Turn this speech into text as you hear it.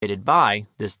by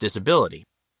this disability.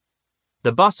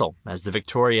 The bustle, as the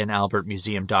Victoria and Albert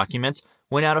Museum documents,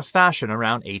 went out of fashion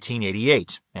around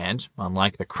 1888 and,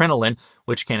 unlike the crinoline,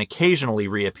 which can occasionally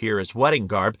reappear as wedding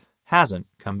garb, hasn't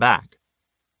come back.